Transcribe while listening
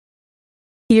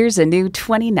Here's a new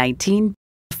 2019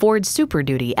 Ford Super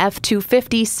Duty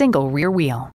F-250 single rear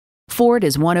wheel. Ford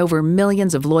has won over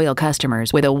millions of loyal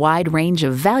customers with a wide range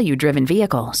of value-driven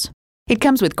vehicles. It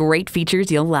comes with great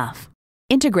features you'll love.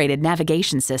 Integrated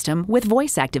navigation system with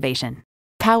voice activation,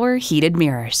 power heated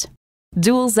mirrors,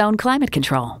 dual zone climate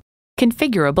control,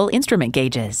 configurable instrument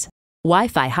gauges,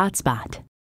 Wi-Fi hotspot,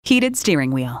 heated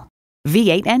steering wheel,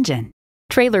 V8 engine,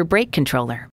 trailer brake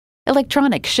controller,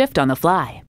 electronic shift on the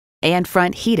fly, and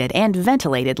front heated and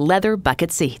ventilated leather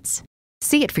bucket seats.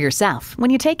 See it for yourself when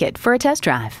you take it for a test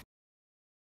drive.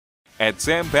 At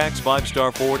Sam Pack's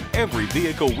 5-Star Ford, every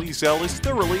vehicle we sell is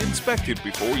thoroughly inspected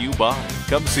before you buy.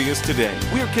 Come see us today.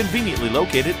 We're conveniently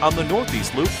located on the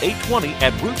Northeast Loop 820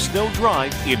 at Root Snow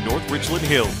Drive in North Richland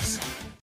Hills.